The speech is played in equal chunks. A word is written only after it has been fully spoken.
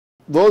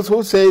those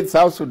who say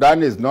South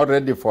Sudan is not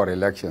ready for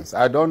elections,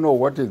 I don't know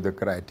what is the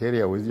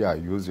criteria which you are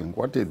using.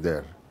 What is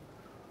their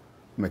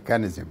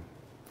mechanism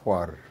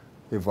for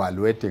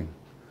evaluating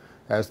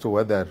as to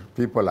whether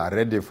people are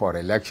ready for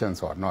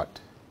elections or not?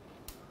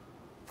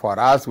 For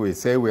us, we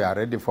say we are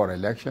ready for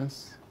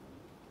elections,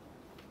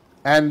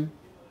 and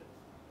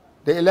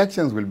the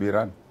elections will be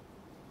run.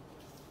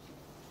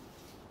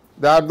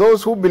 There are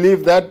those who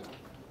believe that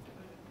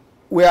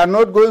we are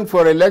not going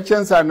for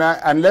elections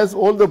unless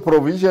all the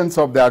provisions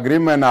of the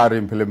agreement are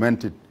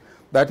implemented.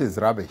 That is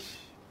rubbish.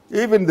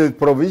 Even the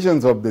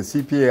provisions of the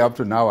CPA up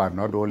to now are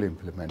not all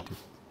implemented.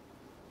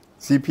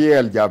 CPA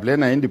and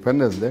Jablena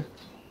Independence Day,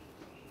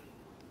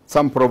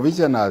 some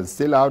provisions are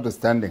still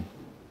outstanding.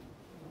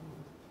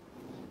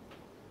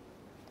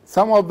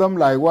 Some of them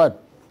like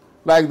what?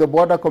 Like the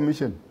Border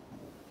Commission.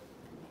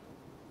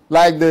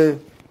 Like the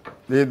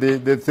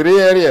 3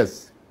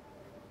 areas.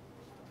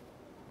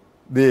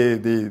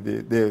 Like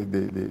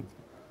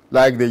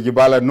the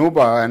Jibala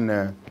Nuba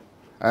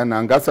and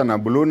Angasana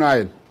Blue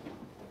Nile.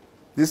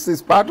 This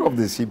is part of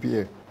the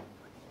CPA.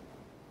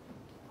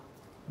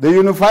 The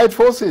unified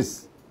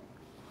forces,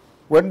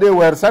 when they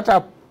were set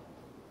up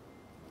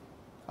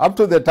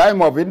to the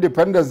time of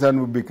independence and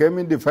we became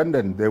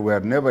independent, they were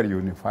never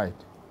unified.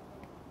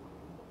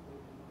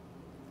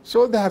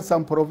 So there are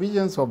some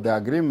provisions of the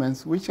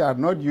agreements which are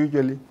not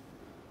usually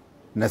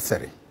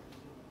necessary,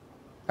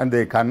 and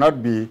they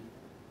cannot be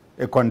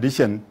a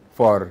condition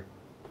for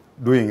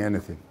doing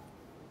anything.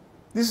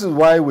 This is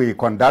why we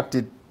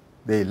conducted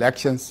the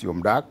elections,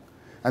 Yumdak,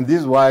 and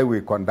this is why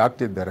we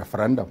conducted the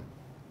referendum,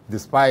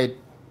 despite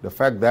the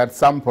fact that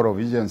some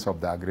provisions of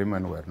the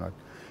agreement were not.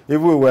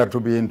 If we were to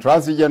be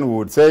intransigent, we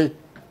would say,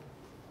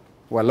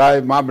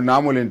 Walai mab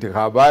namul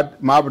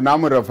intikhabat, mab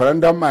namul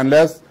referendum,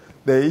 unless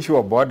the issue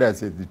of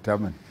borders is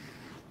determined.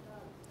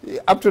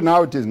 Up to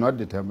now, it is not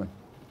determined.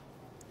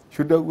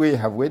 Should we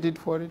have waited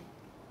for it?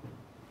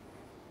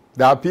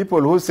 There are people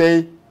who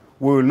say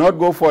we will not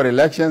go for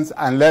elections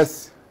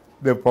unless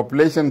the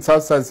population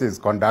census is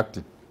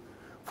conducted.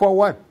 For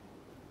what?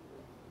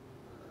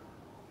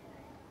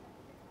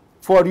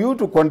 For you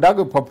to conduct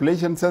a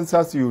population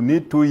census, you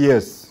need 2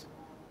 years.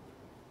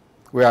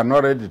 We are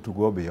not ready to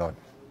go beyond.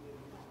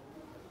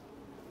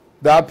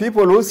 There are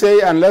people who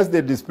say unless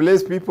the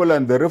displaced people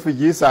and the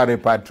refugees are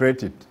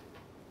repatriated.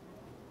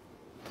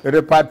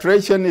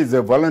 Repatriation is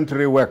a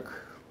voluntary work.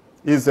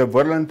 It's a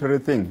voluntary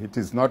thing. It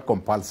is not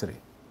compulsory.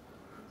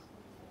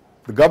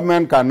 The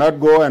government cannot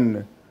go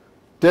and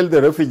tell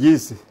the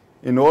refugees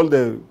in all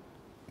the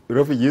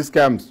refugees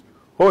camps,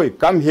 "Hoy,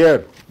 come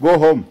here, go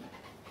home."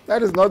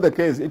 That is not the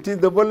case. It is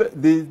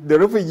the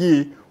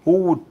refugee who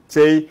would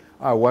say,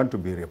 "I want to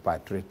be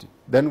repatriated."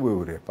 Then we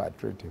will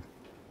repatriate him.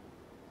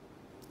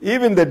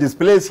 Even the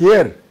displaced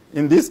here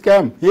in this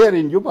camp, here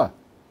in Juba,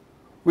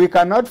 we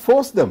cannot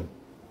force them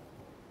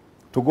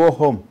to go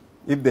home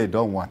if they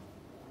don't want.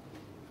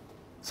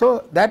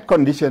 So that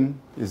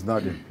condition is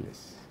not in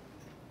place.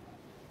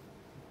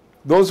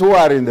 Those who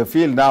are in the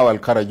field now,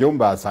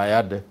 Al-Karajumba,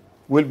 Sayad,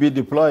 will be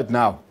deployed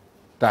now.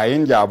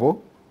 Tayin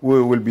Jabo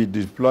will be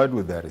deployed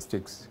with their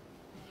sticks.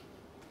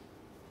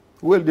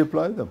 We'll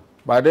deploy them.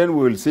 But then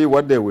we'll see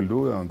what they will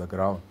do on the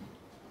ground.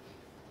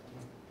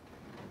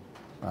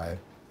 Right.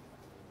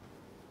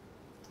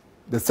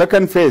 The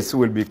second phase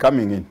will be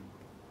coming in.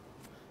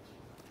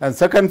 And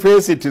second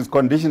phase, it is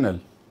conditional.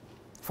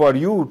 For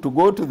you to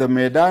go to the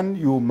Maidan,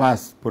 you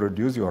must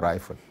produce your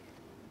rifle.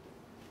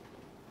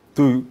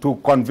 To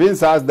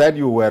convince us that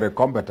you were a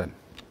combatant.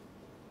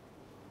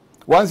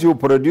 Once you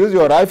produce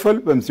your rifle,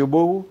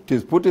 it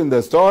is put in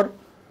the store,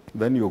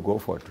 then you go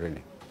for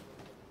training.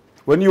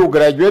 When you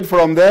graduate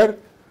from there,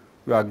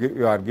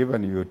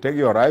 you take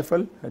your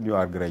rifle and you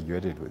are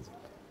graduated with it.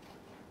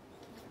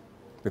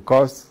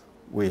 Because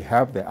we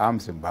have the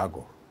arms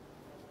embargo.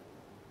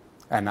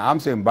 And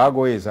arms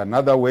embargo is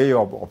another way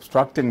of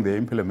obstructing the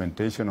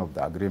implementation of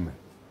the agreement.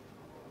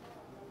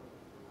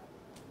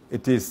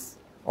 It is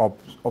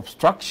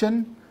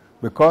obstruction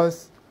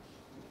because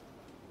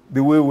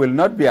we will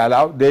not be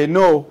allowed. They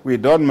know we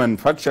don't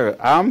manufacture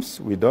arms,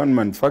 we don't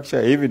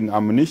manufacture even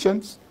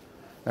ammunition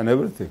and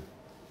everything.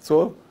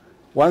 So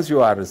once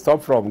you are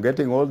stopped from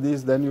getting all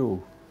these, then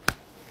you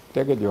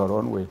take it your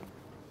own way.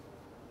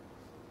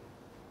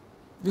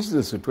 This is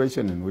the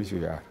situation in which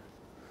we are.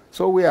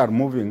 So we are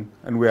moving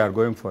and we are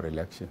going for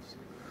elections.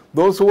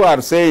 Those who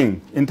are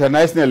saying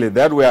internationally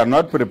that we are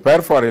not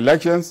prepared for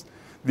elections,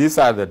 these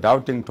are the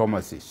doubting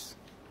Thomases.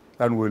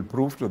 And we'll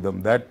prove to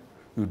them that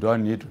you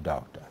don't need to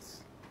doubt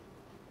us.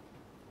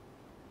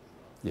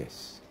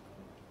 Yes.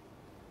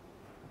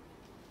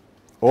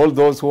 All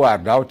those who are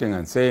doubting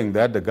and saying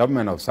that the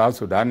government of South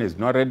Sudan is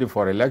not ready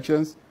for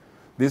elections,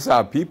 these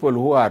are people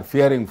who are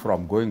fearing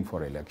from going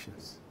for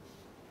elections.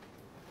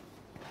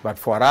 But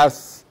for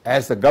us,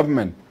 as a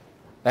government,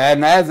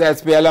 and as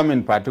SPLM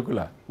in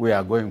particular, we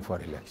are going for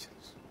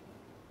elections.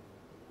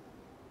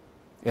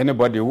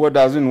 Anybody who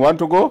doesn't want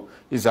to go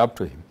is up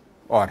to him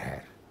or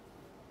her.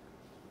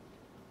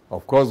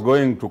 Of course,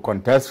 going to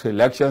contest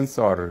elections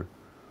or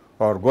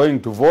or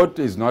going to vote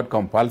is not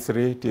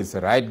compulsory. It is a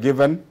right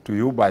given to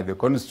you by the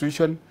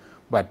Constitution,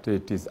 but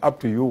it is up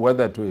to you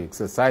whether to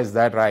exercise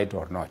that right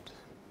or not.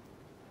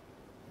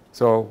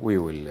 So we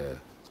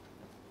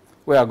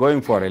are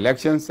going for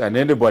elections, and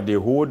anybody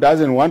who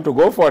doesn't want to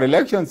go for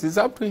elections is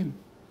up to him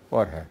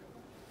or her.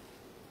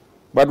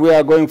 But we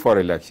are going for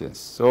elections.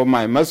 So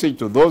my message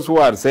to those who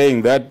are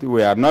saying that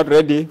we are not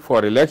ready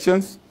for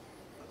elections,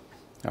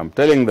 I'm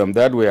telling them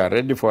that we are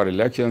ready for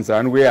elections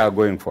and we are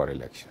going for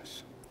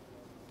elections.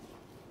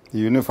 The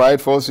unified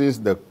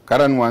forces, the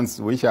current ones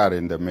which are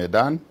in the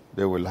Medan,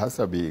 they will have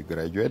to be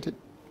graduated.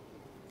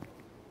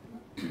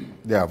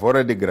 They have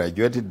already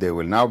graduated, they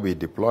will now be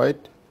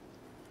deployed.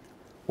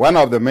 One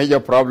of the major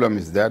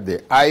problems is that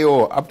the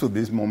IO up to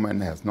this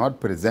moment has not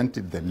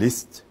presented the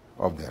list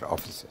of their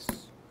officers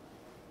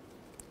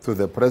to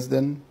the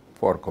president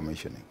for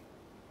commissioning.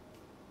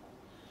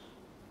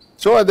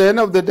 So at the end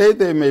of the day,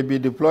 they may be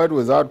deployed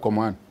without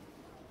command.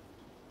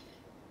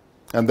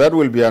 And that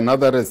will be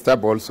another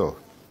step also.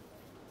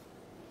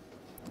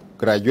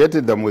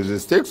 Graduated them with the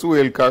sticks,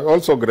 we will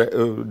also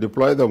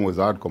deploy them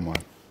without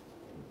command.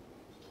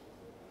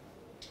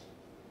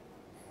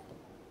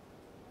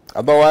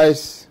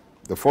 Otherwise,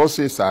 the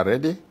forces are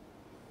ready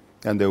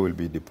and they will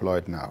be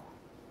deployed now.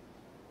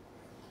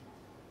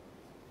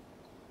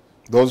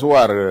 Those who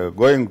are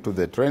going to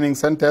the training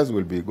centers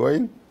will be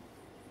going,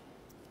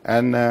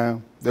 and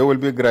they will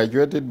be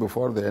graduated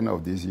before the end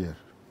of this year.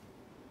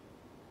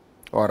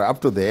 Or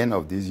up to the end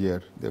of this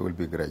year, they will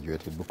be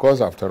graduated. Because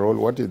after all,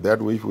 what is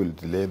that which will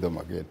delay them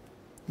again?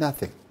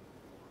 Nothing.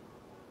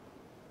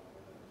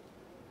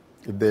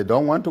 If they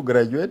don't want to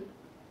graduate,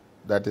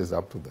 that is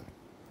up to them.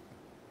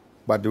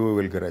 But we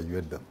will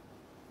graduate them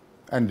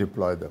and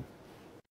deploy them.